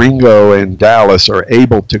doing. Ringo and Dallas are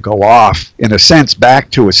able to go off, in a sense,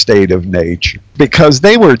 back to a state of nature because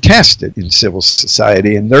they were tested in civil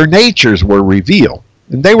society and their natures were revealed,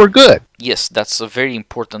 and they were good. Yes, that's a very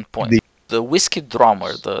important point. The whiskey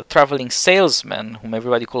drummer, the traveling salesman, whom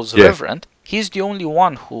everybody calls Reverend, he's the only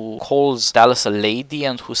one who calls Dallas a lady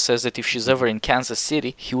and who says that if she's ever in Kansas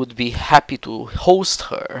City, he would be happy to host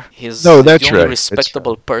her. He's the only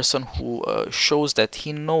respectable person who shows that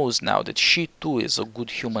he knows now that she too is a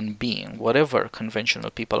good human being, whatever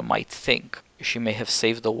conventional people might think. She may have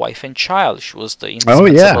saved a wife and child. She was the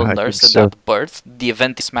indispensable nurse at that birth. The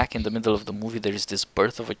event is smack in the middle of the movie. There is this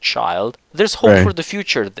birth of a child. There's hope for the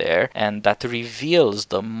future there, and that reveals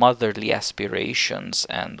the motherly aspirations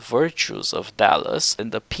and virtues of Dallas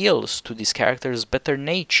and appeals to these characters' better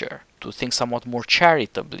nature, to think somewhat more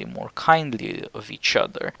charitably, more kindly of each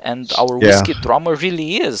other. And our whiskey drummer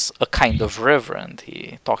really is a kind of reverend.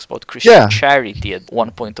 He talks about Christian charity at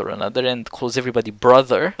one point or another and calls everybody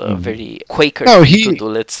brother, a very Quaker thing to do,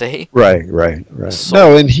 let's say. Right.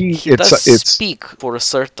 So and he does speak for a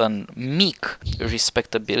certain meek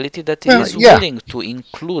respectability that he is willing to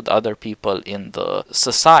include other people in the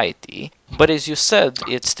society. But as you said,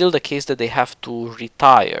 it's still the case that they have to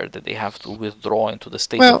retire, that they have to withdraw into the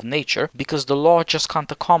state of nature, because the law just can't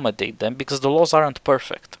accommodate them, because the laws aren't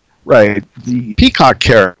perfect. Right. The Peacock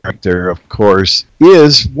character, of course,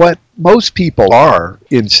 is what most people are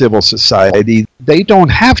in civil society. They don't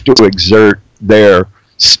have to exert their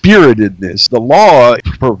spiritedness. The law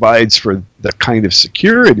provides for the kind of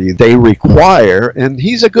security they require, and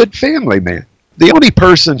he's a good family man. The only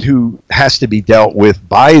person who has to be dealt with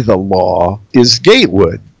by the law is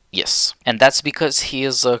Gatewood. Yes, and that's because he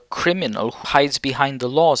is a criminal who hides behind the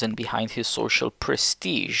laws and behind his social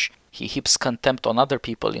prestige. He heaps contempt on other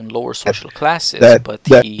people in lower social classes, but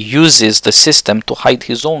he uses the system to hide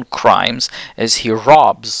his own crimes as he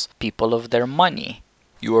robs people of their money.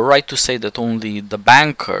 You are right to say that only the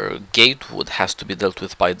banker, Gatewood, has to be dealt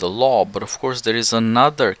with by the law, but of course there is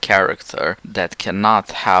another character that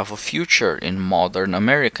cannot have a future in modern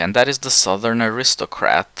America, and that is the Southern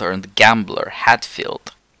aristocrat turned gambler,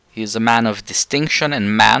 Hatfield. He is a man of distinction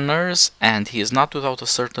and manners, and he is not without a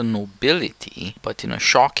certain nobility, but in a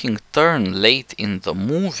shocking turn late in the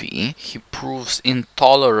movie, he proves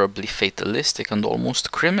intolerably fatalistic and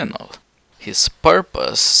almost criminal. His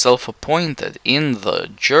purpose, self-appointed in the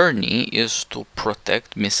journey, is to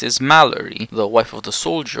protect Mrs. Mallory, the wife of the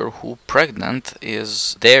soldier who, pregnant,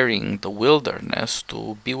 is daring the wilderness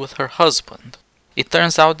to be with her husband. It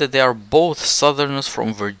turns out that they are both Southerners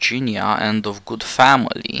from Virginia and of good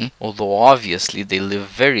family, although obviously they live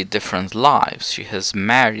very different lives. She has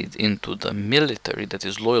married into the military that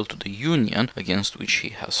is loyal to the Union, against which he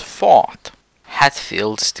has fought.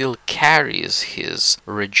 Hatfield still carries his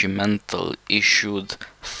regimental issued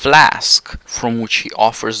flask, from which he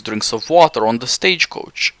offers drinks of water on the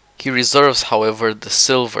stagecoach. He reserves, however, the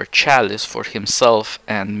silver chalice for himself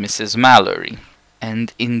and Mrs. Mallory.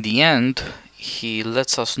 And in the end, he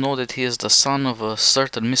lets us know that he is the son of a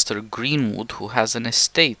certain Mr. Greenwood who has an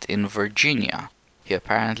estate in Virginia. He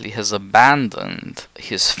apparently has abandoned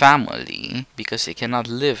his family because he cannot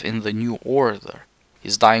live in the new order.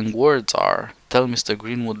 His dying words are, "Tell Mr.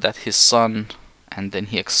 Greenwood that his son," and then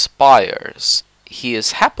he expires. He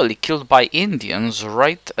is happily killed by Indians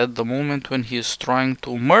right at the moment when he is trying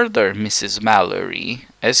to murder Mrs. Mallory,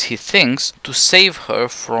 as he thinks, to save her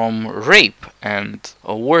from rape and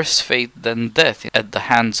a worse fate than death at the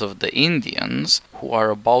hands of the Indians, who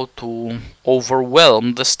are about to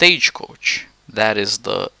overwhelm the stagecoach. That is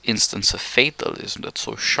the instance of fatalism that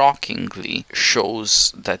so shockingly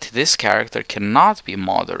shows that this character cannot be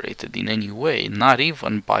moderated in any way, not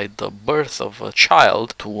even by the birth of a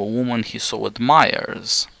child to a woman he so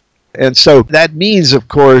admires. And so that means, of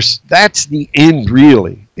course, that's the end,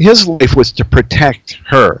 really. His life was to protect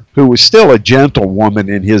her, who was still a gentlewoman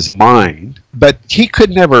in his mind, but he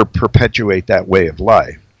could never perpetuate that way of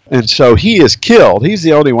life. And so he is killed. He's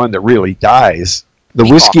the only one that really dies. The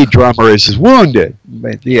whiskey drummer is wounded.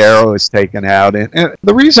 The arrow is taken out. And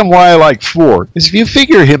the reason why I like Ford is if you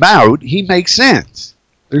figure him out, he makes sense.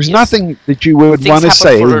 There's nothing that you would want to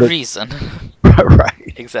say. For a reason.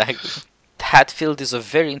 Right. Exactly. Hatfield is a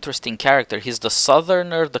very interesting character. He's the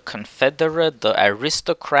Southerner, the Confederate, the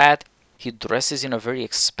aristocrat. He dresses in a very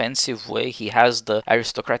expensive way. He has the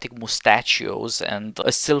aristocratic mustachios and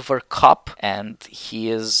a silver cup. And he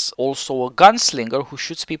is also a gunslinger who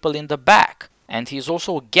shoots people in the back. And he's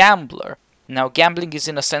also a gambler. Now, gambling is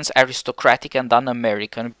in a sense aristocratic and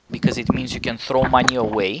un-American because it means you can throw money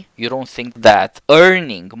away. You don't think that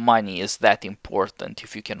earning money is that important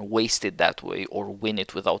if you can waste it that way or win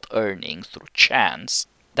it without earning through chance.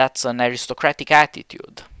 That's an aristocratic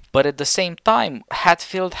attitude. But at the same time,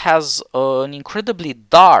 Hatfield has an incredibly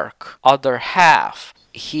dark other half.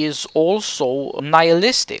 He is also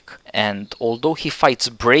nihilistic, and although he fights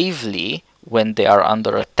bravely when they are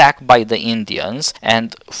under attack by the Indians,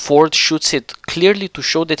 and Ford shoots it clearly to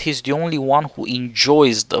show that he's the only one who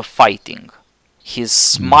enjoys the fighting. He's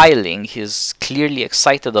smiling, he's clearly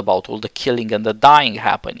excited about all the killing and the dying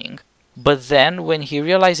happening. But then when he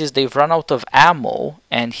realizes they've run out of ammo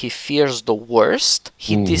and he fears the worst,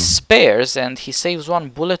 he despairs and he saves one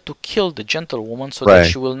bullet to kill the gentlewoman so that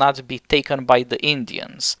she will not be taken by the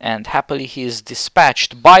Indians. And happily he is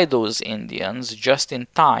dispatched by those Indians just in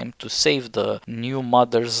time to save the new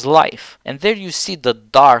mother's life. And there you see the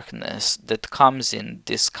darkness that comes in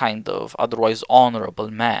this kind of otherwise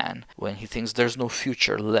honorable man when he thinks there's no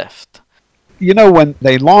future left. You know, when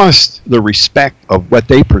they lost the respect of what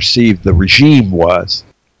they perceived the regime was,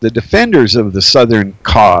 the defenders of the Southern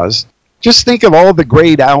cause, just think of all the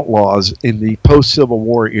great outlaws in the post-Civil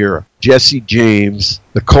War era. Jesse James,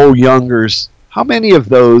 the Cole Youngers, how many of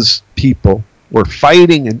those people were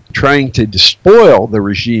fighting and trying to despoil the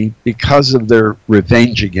regime because of their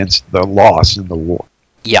revenge against the loss in the war?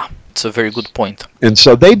 Yeah. It's a very good point. And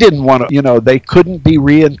so they didn't want to, they couldn't be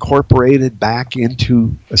reincorporated back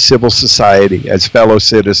into a civil society as fellow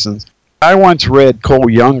citizens. I once read Cole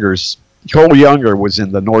Younger's. Cole Younger was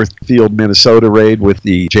in the Northfield, Minnesota raid with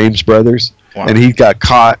the James brothers. Wow. And he got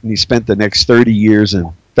caught and he spent the next 30 years in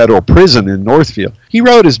federal prison in Northfield. He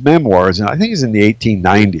wrote his memoirs, and I think it's in the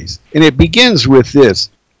 1890s. And it begins with this: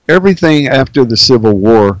 everything after the Civil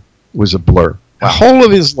War was a blur. The whole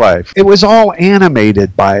of his life, it was all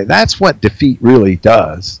animated by, that's what defeat really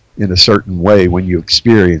does in a certain way when you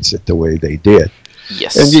experience it the way they did.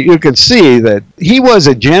 Yes. And you can see that he was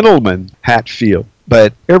a gentleman, Hatfield,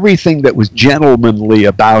 but everything that was gentlemanly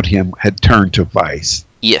about him had turned to vice.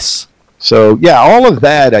 Yes. So, yeah, all of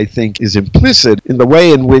that, I think, is implicit in the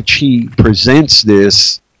way in which he presents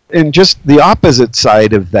this. And just the opposite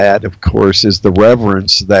side of that, of course, is the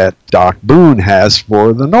reverence that Doc Boone has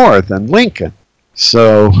for the North and Lincoln.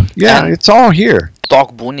 So, yeah, and it's all here.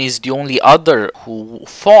 Doc Boone is the only other who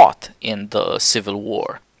fought in the Civil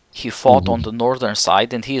War. He fought on the northern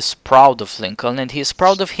side, and he is proud of Lincoln, and he is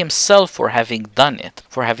proud of himself for having done it,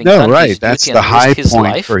 for having done his that's duty the and high risked his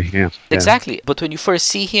point life. for him. Exactly. Yeah. But when you first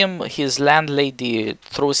see him, his landlady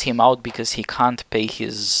throws him out because he can't pay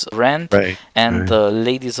his rent, and the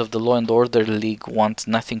ladies of the Law and Order League want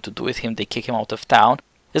nothing to do with him. They kick him out of town.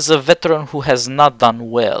 Is a veteran who has not done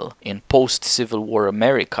well in post-Civil War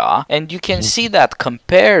America, and you can see that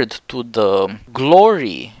compared to the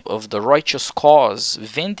glory of the righteous cause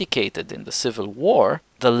vindicated in the Civil War,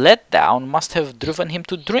 the letdown must have driven him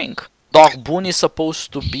to drink. Doc Boone is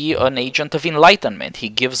supposed to be an agent of enlightenment. He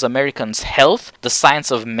gives Americans health, the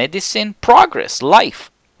science of medicine, progress, life.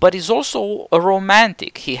 But he's also a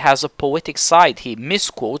romantic. He has a poetic side. He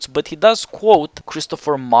misquotes, but he does quote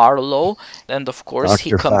Christopher Marlowe, and of course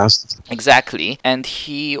exactly. And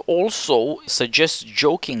he also suggests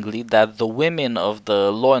jokingly that the women of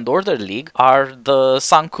the Law and Order League are the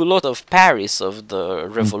sans-culottes of Paris of the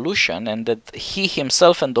Revolution, and that he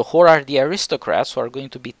himself and the whore are the aristocrats who are going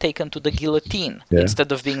to be taken to the guillotine.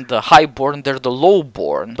 Instead of being the high-born, they're the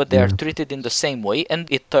low-born, but they are treated in the same way.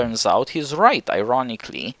 And it turns out he's right,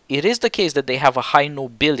 ironically. It is the case that they have a high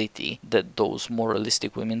nobility that those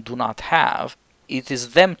moralistic women do not have. It is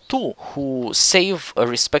them too who save a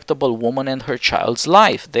respectable woman and her child's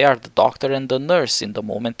life. They are the doctor and the nurse in the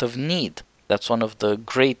moment of need. That's one of the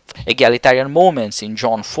great egalitarian moments in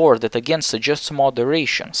John 4 that again suggests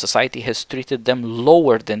moderation. Society has treated them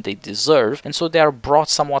lower than they deserve, and so they are brought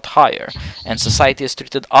somewhat higher. And society has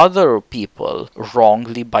treated other people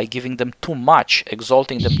wrongly by giving them too much,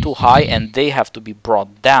 exalting them too high, and they have to be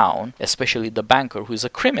brought down, especially the banker who is a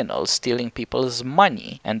criminal, stealing people's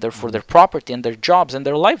money, and therefore their property and their jobs and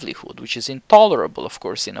their livelihood, which is intolerable, of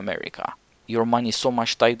course, in America. Your money is so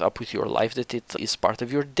much tied up with your life that it is part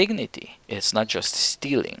of your dignity. It's not just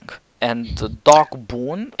stealing. And Doc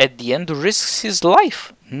Boone, at the end, risks his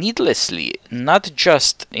life needlessly, not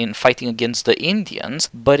just in fighting against the Indians,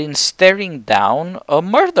 but in staring down a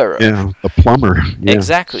murderer. Yeah, a plumber. Yeah.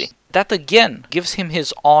 Exactly. That again gives him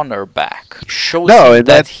his honor back. Shows No, him and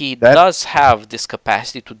that that- he that- does have this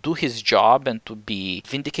capacity to do his job and to be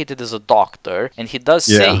vindicated as a doctor. And he does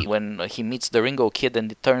say Yeah. when he meets the Ringo Kid and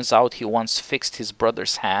it turns out he once fixed his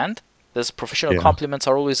brother's hand, those professional Yeah. compliments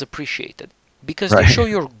are always appreciated. Because they Right. show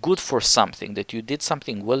you're good for something, that you did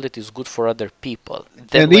something well that is good for other people.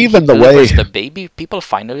 Then And when even he the way- delivers the baby, people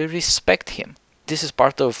finally respect him. This is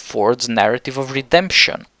part of Ford's narrative of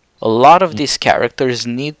redemption. A lot of these characters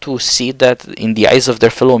need to see that in the eyes of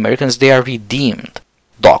their fellow Americans they are redeemed.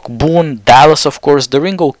 Doc Boone, Dallas, of course, the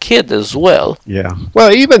Ringo Kid as well. Yeah.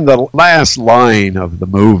 Well, even the last line of the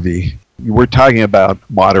movie, we're talking about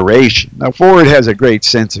moderation. Now, Ford has a great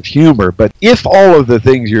sense of humor, but if all of the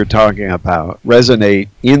things you're talking about resonate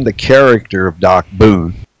in the character of Doc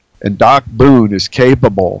Boone, and Doc Boone is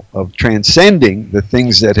capable of transcending the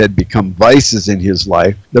things that had become vices in his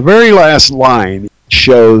life, the very last line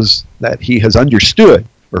shows that he has understood,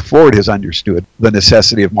 or Ford has understood, the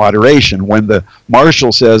necessity of moderation. When the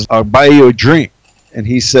marshal says, "I'll buy you a drink," and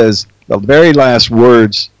he says the very last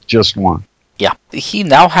words, "just one." Yeah, he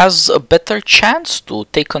now has a better chance to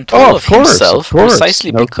take control Oh, of of course, himself, of course.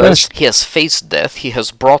 precisely No because question. he has faced death, he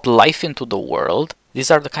has brought life into the world. These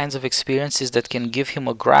are the kinds of experiences that can give him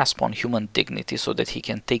a grasp on human dignity so that he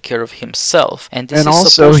can take care of himself. And this And is also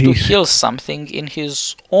supposed to he- heal something in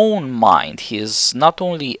his own mind. He is not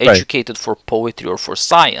only Right. educated for poetry or for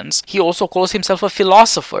science, he also calls himself a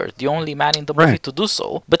philosopher, the only man in the movie Right. to do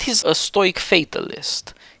so. But he's a stoic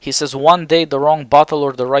fatalist. He says, one day the wrong bottle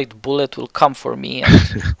or the right bullet will come for me, and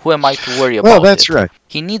who am I to worry about Well, that's it? right.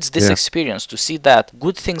 He needs this Yeah. experience to see that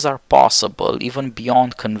good things are possible even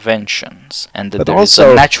beyond conventions, and that But there is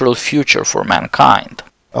also- a natural future for mankind.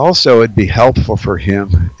 Also, it'd be helpful for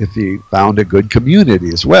him if he found a good community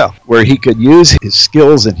as well, where he could use his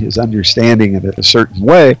skills and his understanding in a certain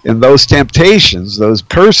way. And those temptations, those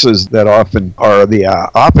curses that often are the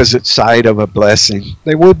opposite side of a blessing,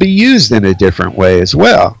 they will be used in a different way as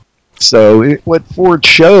well. So what Ford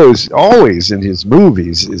shows always in his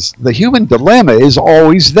movies is the human dilemma is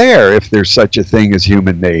always there if there's such a thing as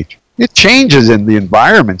human nature. It changes in the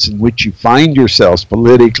environments in which you find yourselves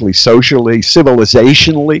politically, socially,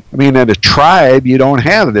 civilizationally. I mean, in a tribe, you don't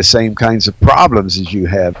have the same kinds of problems as you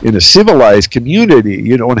have. In a civilized community,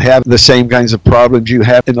 you don't have the same kinds of problems you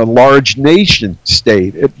have in a large nation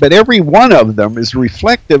state. But every one of them is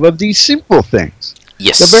reflective of these simple things,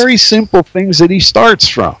 Yes. the very simple things that he starts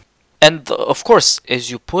from. And of course, as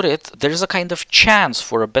you put it, there's a kind of chance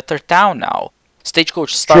for a better town now.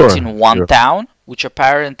 Stagecoach starts Sure, in one sure. town, which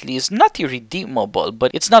apparently is not irredeemable, but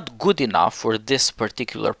it's not good enough for this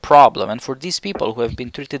particular problem and for these people who have been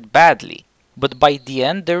treated badly. But by the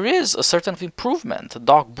end, there is a certain improvement.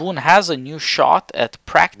 Doc Boone has a new shot at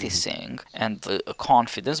practicing and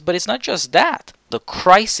confidence, but it's not just that. The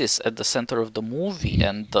crisis at the center of the movie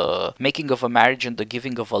and the making of a marriage and the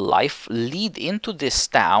giving of a life lead into this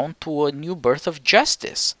town to a new birth of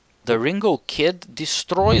justice. The Ringo Kid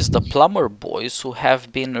destroys the plumber boys who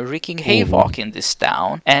have been wreaking havoc in this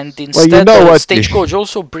town, and instead know the what? Stagecoach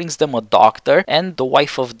also brings them a doctor, and the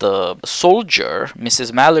wife of the soldier,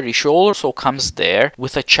 Mrs. Mallory, she also comes there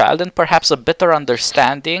with a child and perhaps a better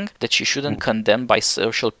understanding that she shouldn't condemn by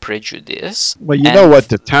social prejudice. Well, you And- know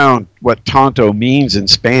what tonto means in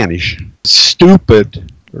Spanish?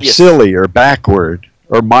 Stupid, or Yes. silly, or backward,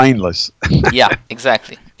 or mindless. Yeah,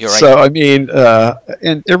 exactly. You're right. So, I mean,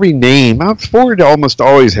 and every name, Ford almost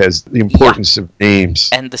always has the importance of names.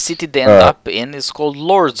 And the city they end up in is called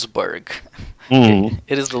Lordsburg. Mm.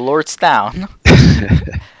 It is the Lord's town.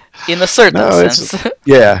 In a certain No, it's- sense.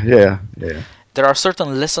 Yeah. There are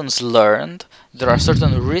certain lessons learned There are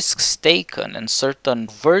certain risks taken and certain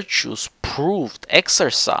virtues proved,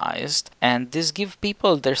 exercised, and this gives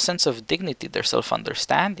people their sense of dignity, their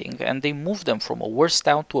self-understanding, and they move them from a worse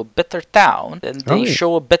town to a better town, and they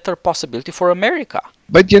show a better possibility for America.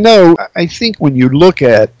 But I think when you look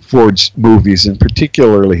at Ford's movies, and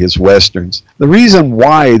particularly his westerns, the reason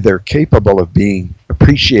why they're capable of being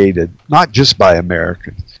appreciated, not just by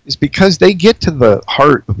Americans, is because they get to the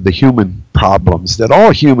heart of the human problems that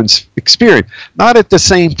all humans experience, not at the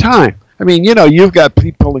same time. I mean, you've got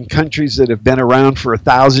people in countries that have been around for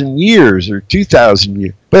 1,000 years or 2,000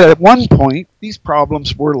 years. But at one point, these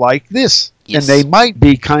problems were like this. Yes. And they might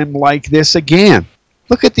be kind of like this again.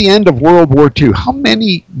 Look at the end of World War II. How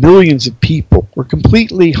many millions of people were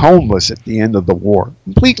completely homeless at the end of the war?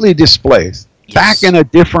 Completely displaced. Yes. Back in a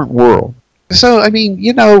different world. So, I mean,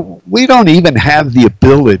 we don't even have the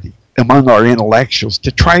ability among our intellectuals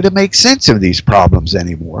to try to make sense of these problems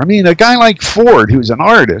anymore. I mean, a guy like Ford, who's an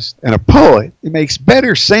artist and a poet, he makes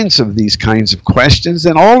better sense of these kinds of questions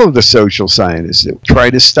than all of the social scientists that try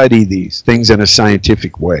to study these things in a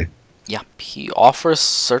scientific way. Yeah, he offers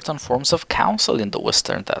certain forms of counsel in the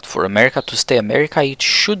Western that for America to stay America, it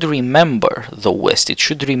should remember the West. It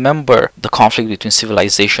should remember the conflict between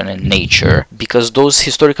civilization and nature, because those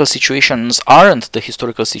historical situations aren't the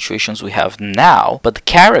historical situations we have now, but the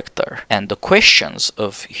character and the questions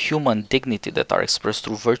of human dignity that are expressed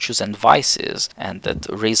through virtues and vices and that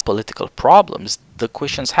raise political problems. The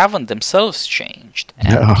questions haven't themselves changed,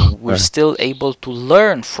 and we're still able to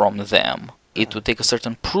learn from them. It would take a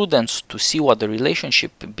certain prudence to see what the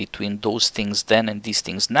relationship between those things then and these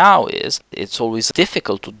things now is. It's always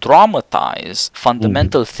difficult to dramatize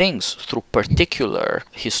fundamental things through particular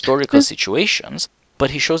historical situations,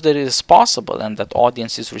 but he shows that it is possible and that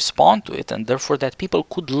audiences respond to it, and therefore that people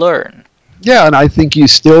could learn. Yeah, and I think you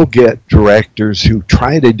still get directors who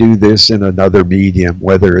try to do this in another medium,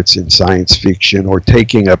 whether it's in science fiction or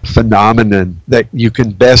taking a phenomenon that you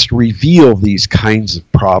can best reveal these kinds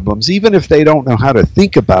of problems, even if they don't know how to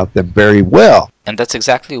think about them very well. And that's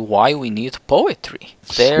exactly why we need poetry.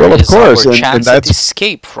 Well, of course, our chance to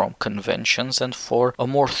escape from conventions and for a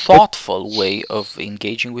more thoughtful way of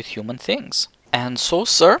engaging with human things. And so,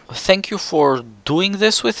 sir, thank you for doing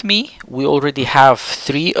this with me. We already have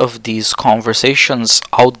 3 of these conversations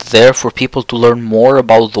out there for people to learn more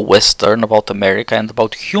about the Western, about America, and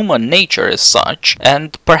about human nature as such.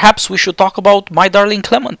 And perhaps we should talk about My Darling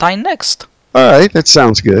Clementine next. All right, that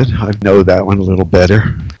sounds good. I know that one a little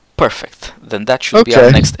better. Perfect. Then that should be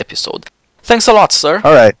our next episode. Thanks a lot, sir.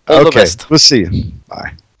 All right. All the best. We'll see you.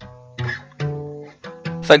 Bye.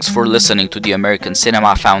 Thanks for listening to the American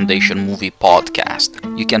Cinema Foundation Movie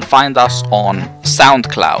Podcast. You can find us on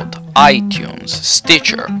SoundCloud, iTunes,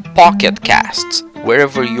 Stitcher, Pocket Casts.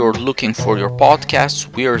 Wherever you're looking for your podcasts,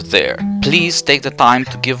 we're there. Please take the time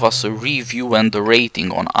to give us a review and a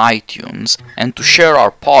rating on iTunes and to share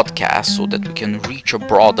our podcast so that we can reach a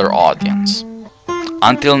broader audience.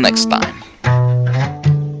 Until next time.